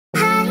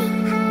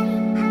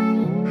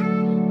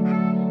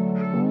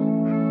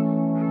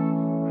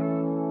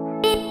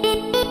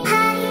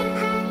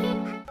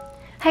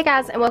Hey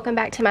guys, and welcome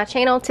back to my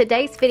channel.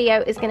 Today's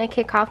video is going to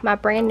kick off my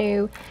brand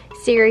new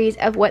series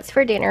of what's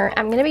for dinner.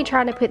 I'm going to be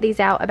trying to put these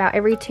out about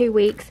every 2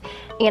 weeks,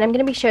 and I'm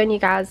going to be showing you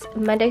guys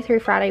Monday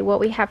through Friday what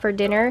we have for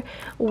dinner.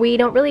 We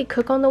don't really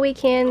cook on the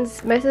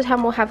weekends. Most of the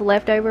time we'll have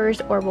leftovers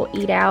or we'll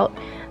eat out,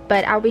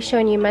 but I'll be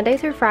showing you Monday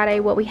through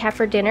Friday what we have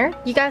for dinner.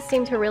 You guys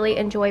seem to really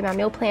enjoy my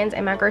meal plans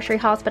and my grocery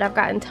hauls, but I've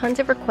gotten tons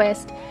of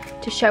requests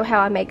to show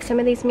how I make some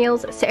of these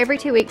meals. So every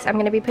 2 weeks I'm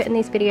going to be putting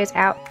these videos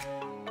out.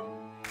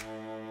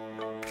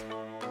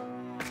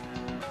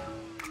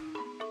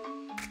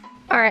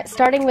 Alright,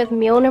 starting with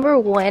meal number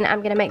 1, I'm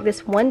going to make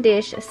this one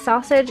dish,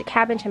 sausage,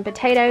 cabbage, and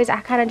potatoes. I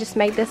kind of just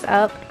made this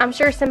up. I'm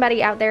sure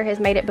somebody out there has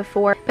made it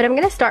before, but I'm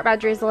going to start by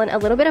drizzling a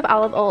little bit of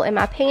olive oil in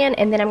my pan,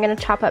 and then I'm going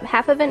to chop up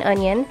half of an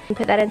onion and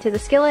put that into the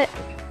skillet.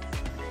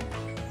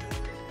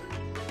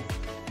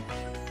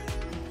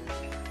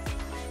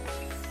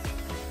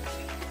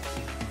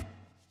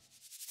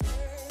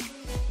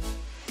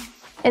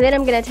 And then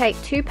I'm going to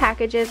take 2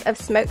 packages of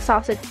smoked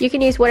sausage. You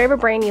can use whatever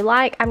brand you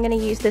like. I'm going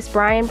to use this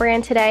Bryan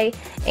brand today,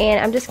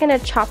 and I'm just going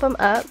to chop them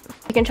up.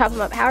 You can chop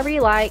them up however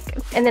you like,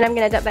 and then I'm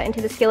going to dump that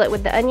into the skillet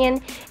with the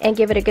onion and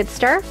give it a good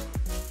stir.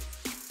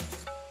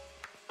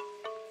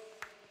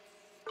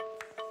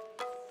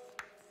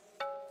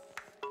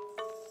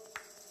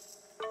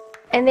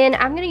 And then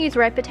I'm going to use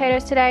red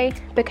potatoes today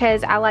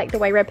because I like the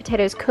way red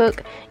potatoes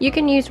cook. You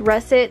can use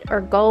russet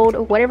or gold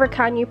or whatever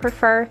kind you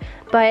prefer,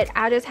 but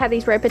I just had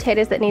these red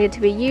potatoes that needed to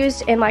be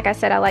used, and like I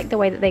said, I like the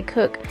way that they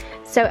cook.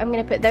 So I'm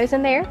going to put those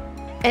in there.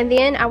 And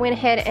then I went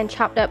ahead and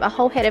chopped up a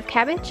whole head of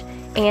cabbage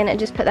and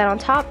just put that on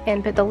top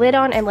and put the lid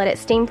on and let it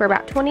steam for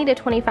about 20 to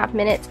 25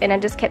 minutes, and I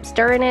just kept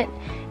stirring it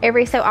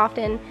every so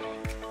often.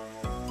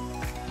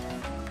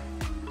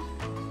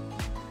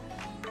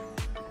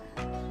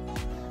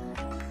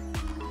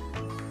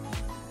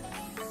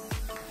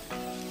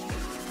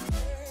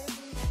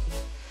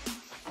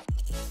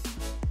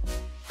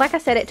 Like I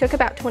said, it took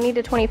about 20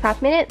 to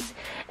 25 minutes,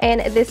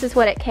 and this is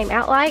what it came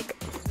out like.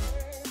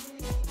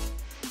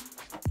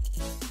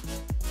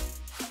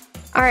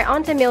 Alright,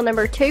 on to meal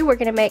number 2. We're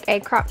going to make a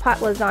crock pot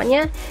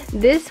lasagna.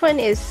 This one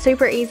is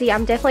super easy.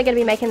 I'm definitely going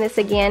to be making this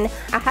again.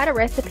 I had a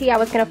recipe I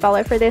was going to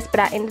follow for this, but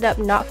I ended up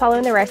not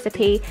following the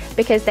recipe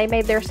because they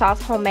made their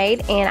sauce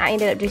homemade, and I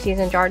ended up just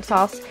using jarred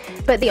sauce.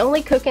 But the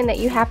only cooking that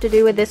you have to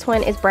do with this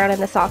one is browning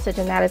the sausage,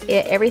 and that is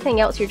it.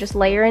 Everything else you're just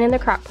layering in the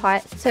crock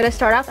pot. So to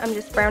start off, I'm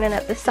just browning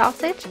up the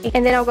sausage,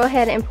 and then I'll go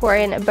ahead and pour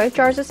in both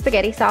jars of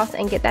spaghetti sauce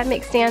and get that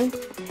mixed in.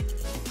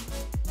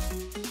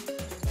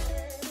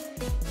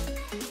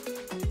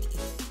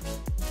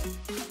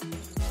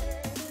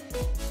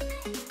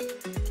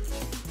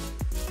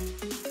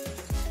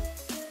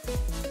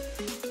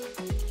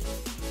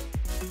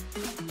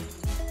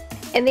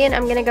 And then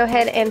I'm going to go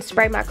ahead and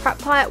spray my crock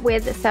pot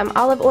with some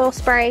olive oil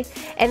spray,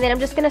 and then I'm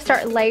just going to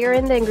start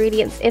layering the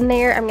ingredients in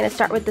there. I'm going to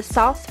start with the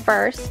sauce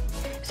first.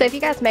 So if you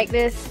guys make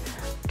this,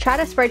 try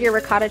to spread your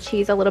ricotta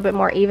cheese a little bit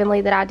more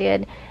evenly than I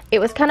did. It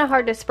was kind of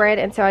hard to spread,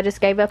 and so I just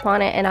gave up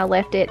on it and I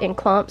left it in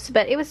clumps,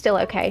 but it was still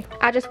okay.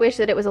 I just wish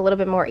that it was a little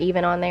bit more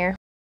even on there.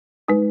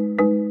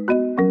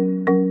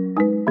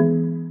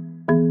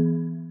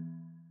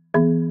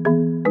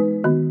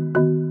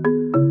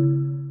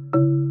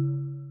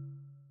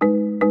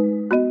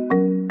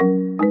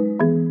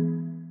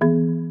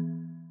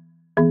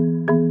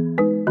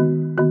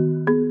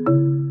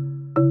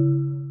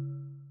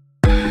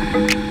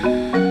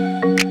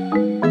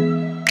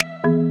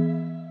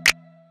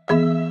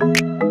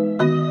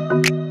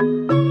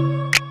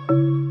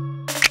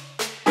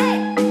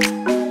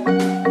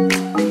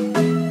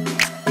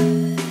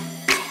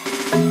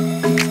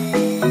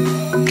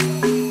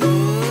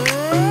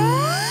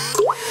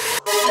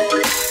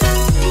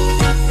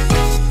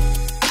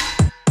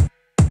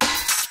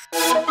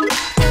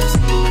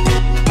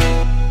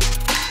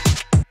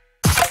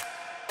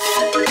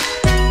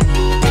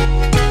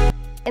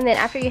 And then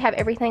after you have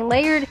everything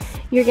layered,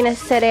 you're going to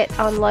set it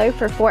on low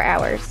for 4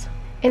 hours.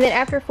 And then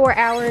after 4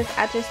 hours,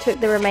 I just took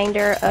the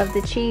remainder of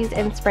the cheese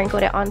and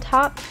sprinkled it on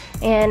top,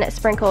 and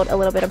sprinkled a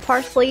little bit of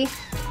parsley.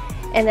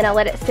 And then I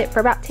let it sit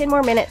for about 10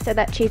 more minutes so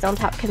that cheese on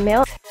top can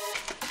melt.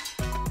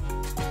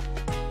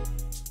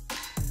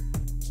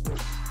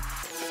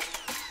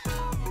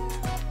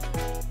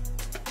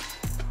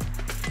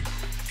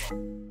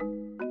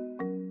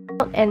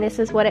 And this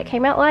is what it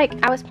came out like.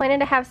 I was planning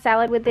to have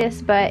salad with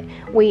this, but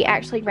we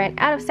actually ran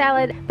out of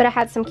salad, but I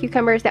had some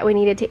cucumbers that we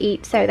needed to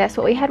eat, so that's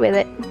what we had with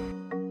it.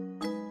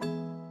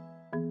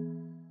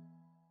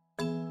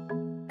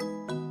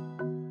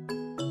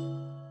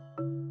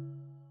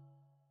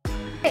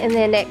 And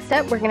then next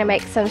up, we're going to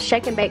make some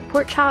shake and bake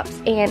pork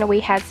chops, and we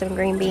had some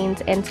green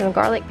beans and some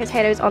garlic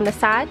potatoes on the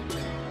side.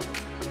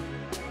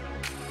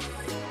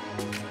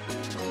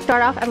 To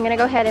start off, I'm going to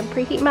go ahead and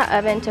preheat my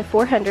oven to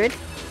 400.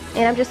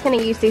 And I'm just going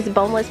to use these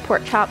boneless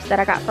pork chops that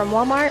I got from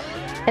Walmart.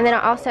 And then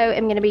I also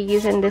am going to be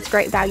using this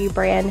Great Value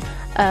brand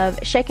of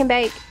shake and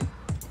bake.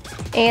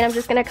 And I'm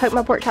just going to coat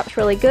my pork chops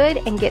really good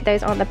and get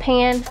those on the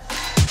pan.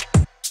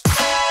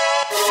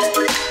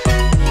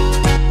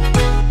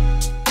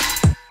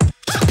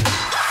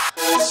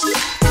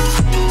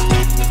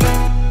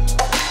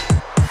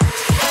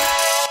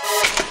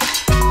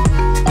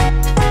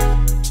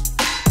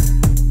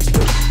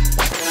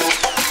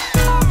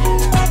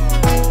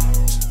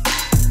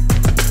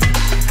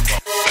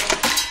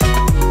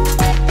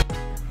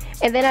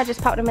 then I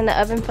just popped them in the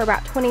oven for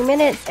about 20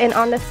 minutes. And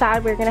on the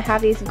side, we're gonna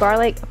have these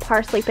garlic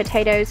parsley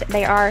potatoes.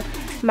 They are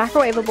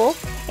microwavable,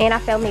 and I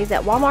found these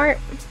at Walmart.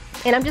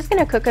 And I'm just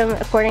gonna cook them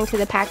according to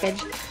the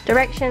package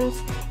directions,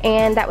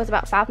 and that was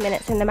about 5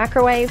 minutes in the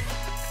microwave.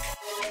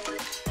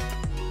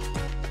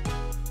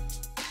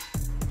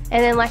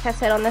 And then, like I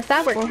said, on the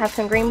side, we're gonna have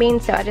some green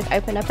beans, so I just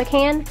opened up a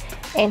can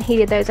and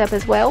heated those up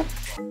as well.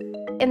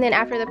 And then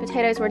after the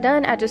potatoes were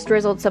done, I just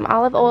drizzled some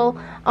olive oil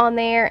on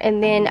there,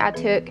 and then I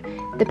took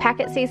the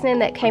packet seasoning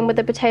that came with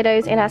the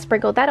potatoes and I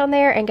sprinkled that on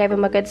there and gave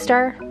them a good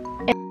stir.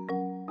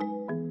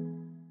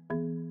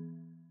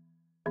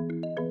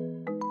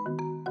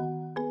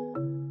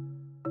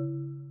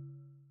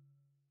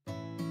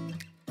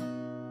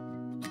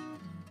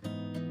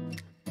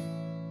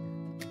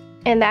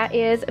 And that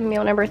is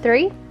meal number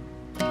 3.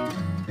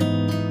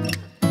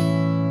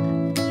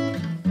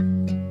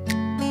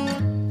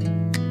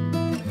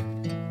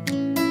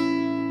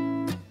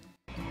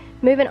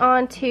 Moving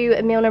on to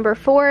meal number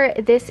 4,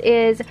 this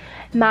is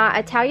my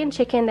Italian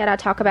chicken that I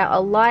talk about a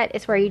lot.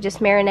 It's where you just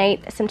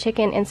marinate some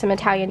chicken in some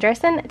Italian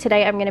dressing.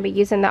 Today I'm going to be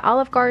using the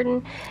Olive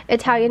Garden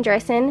Italian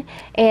dressing,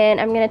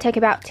 and I'm going to take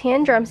about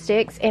 10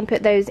 drumsticks and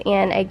put those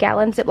in a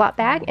gallon Ziploc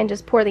bag and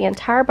just pour the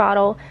entire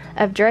bottle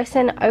of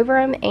dressing over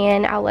them,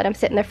 and I'll let them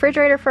sit in the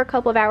refrigerator for a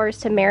couple of hours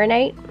to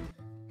marinate.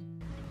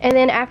 And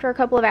then after a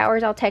couple of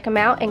hours, I'll take them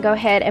out and go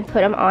ahead and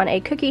put them on a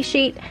cookie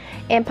sheet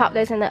and pop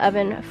those in the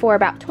oven for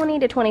about 20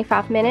 to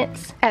 25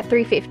 minutes at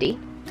 350.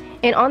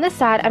 And on the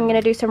side, I'm going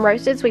to do some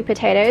roasted sweet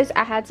potatoes.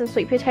 I had some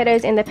sweet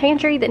potatoes in the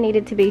pantry that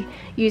needed to be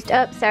used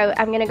up, so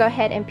I'm going to go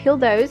ahead and peel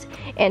those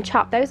and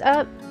chop those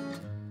up.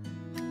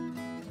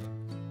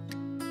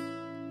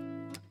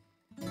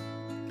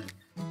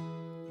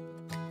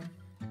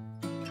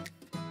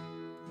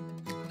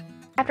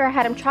 After I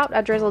had them chopped,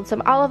 I drizzled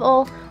some olive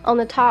oil on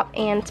the top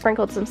and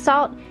sprinkled some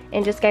salt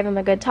and just gave them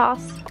a good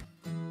toss.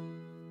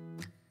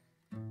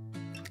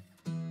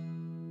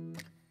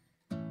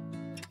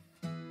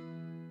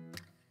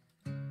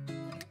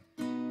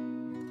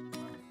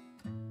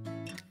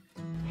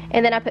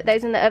 And then I put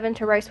those in the oven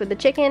to roast with the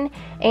chicken,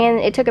 and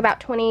it took about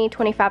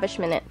 20-25ish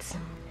minutes.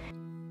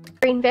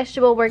 Green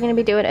vegetable, we're going to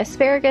be doing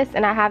asparagus,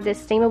 and I have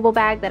this steamable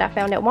bag that I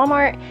found at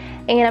Walmart,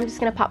 and I'm just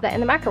going to pop that in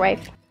the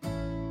microwave.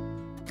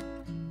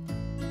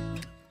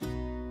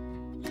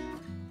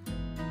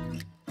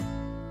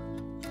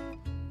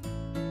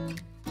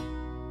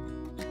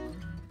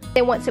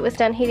 Then once it was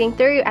done heating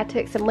through, I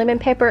took some lemon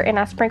pepper and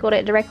I sprinkled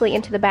it directly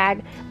into the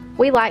bag.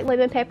 We like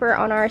lemon pepper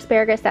on our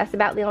asparagus. That's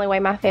about the only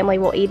way my family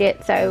will eat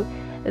it, so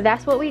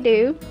that's what we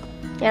do.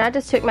 And I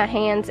just took my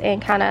hands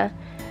and kind of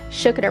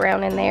shook it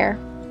around in there.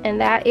 And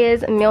that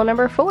is meal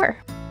number 4.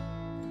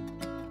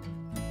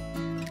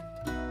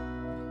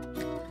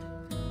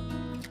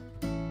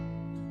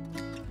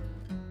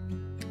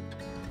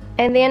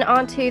 And then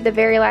on to the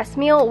very last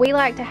meal. We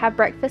like to have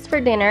breakfast for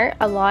dinner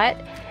a lot.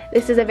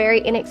 This is a very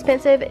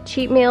inexpensive,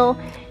 cheap meal,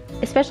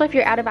 especially if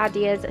you're out of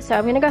ideas. So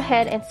I'm going to go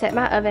ahead and set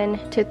my oven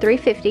to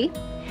 350.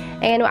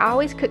 And I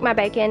always cook my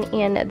bacon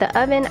in the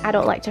oven. I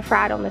don't like to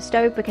fry it on the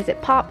stove because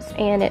it pops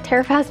and it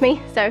terrifies me.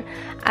 So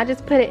I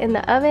just put it in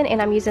the oven, and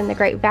I'm using the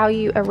Great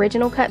Value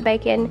original cut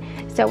bacon.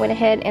 So I went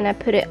ahead and I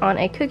put it on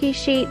a cookie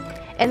sheet,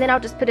 and then I'll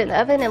just put it in the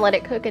oven and let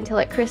it cook until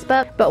it crisps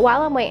up. But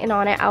while I'm waiting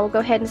on it, I will go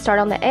ahead and start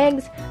on the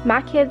eggs.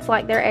 My kids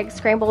like their eggs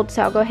scrambled,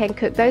 so I'll go ahead and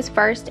cook those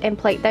first and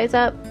plate those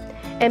up.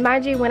 And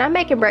mind you, when I'm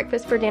making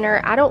breakfast for dinner,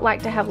 I don't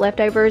like to have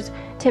leftovers.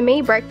 To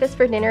me, breakfast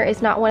for dinner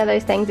is not one of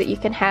those things that you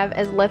can have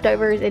as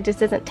leftovers. It just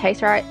doesn't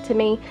taste right to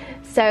me.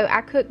 So I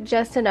cook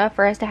just enough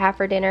for us to have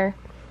for dinner.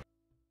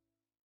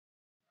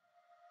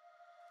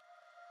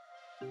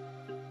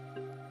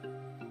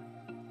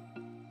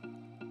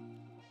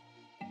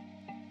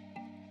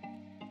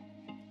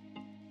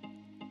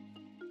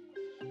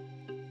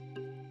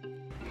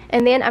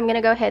 And then I'm going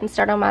to go ahead and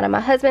start on mine and my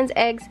husband's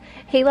eggs.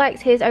 He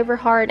likes his over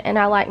hard and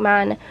I like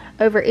mine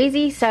over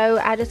easy, so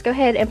I just go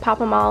ahead and pop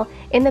them all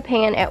in the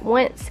pan at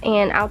once,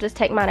 and I'll just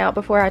take mine out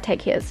before I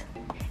take his.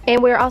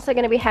 And we're also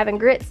going to be having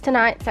grits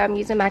tonight, so I'm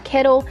using my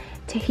kettle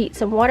to heat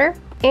some water.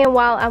 And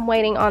while I'm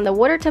waiting on the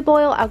water to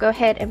boil, I'll go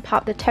ahead and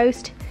pop the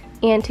toast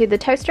into the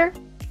toaster.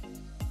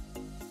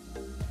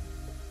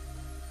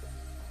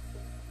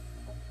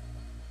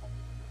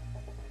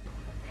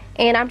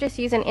 And I'm just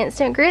using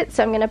instant grits,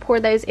 so I'm going to pour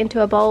those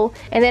into a bowl,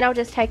 and then I'll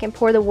just take and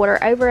pour the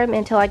water over them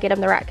until I get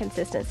them the right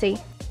consistency.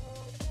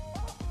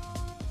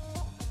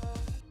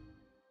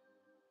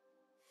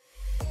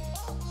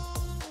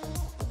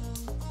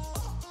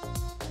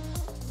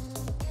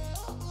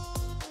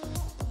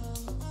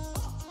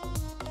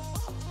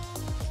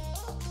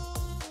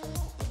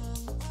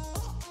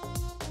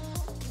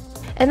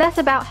 And that's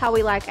about how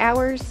we like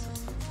ours.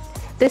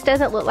 This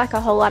doesn't look like a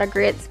whole lot of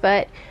grits,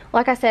 but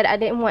like I said, I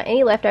didn't want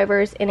any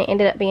leftovers, and it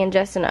ended up being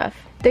just enough.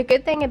 The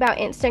good thing about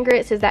instant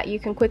grits is that you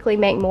can quickly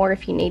make more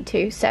if you need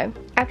to. So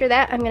after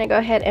that, I'm going to go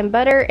ahead and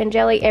butter and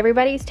jelly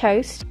everybody's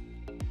toast.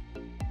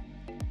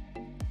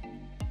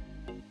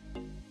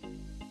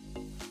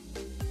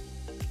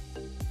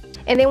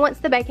 And then once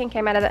the bacon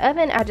came out of the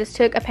oven, I just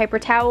took a paper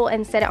towel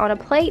and set it on a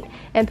plate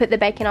and put the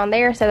bacon on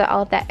there so that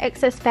all of that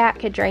excess fat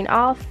could drain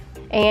off.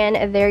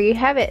 And there you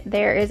have it.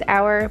 There is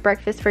our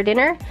breakfast for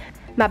dinner.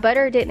 My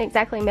butter didn't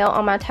exactly melt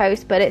on my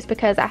toast, but it's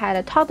because I had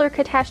a toddler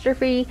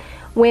catastrophe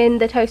when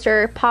the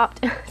toaster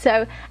popped.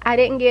 So I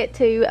didn't get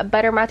to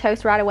butter my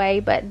toast right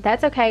away, but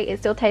that's okay. It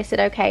still tasted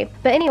okay.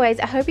 But anyways,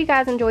 I hope you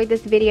guys enjoyed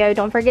this video.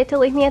 Don't forget to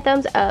leave me a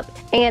thumbs up,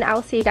 and I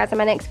will see you guys in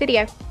my next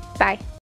video. Bye.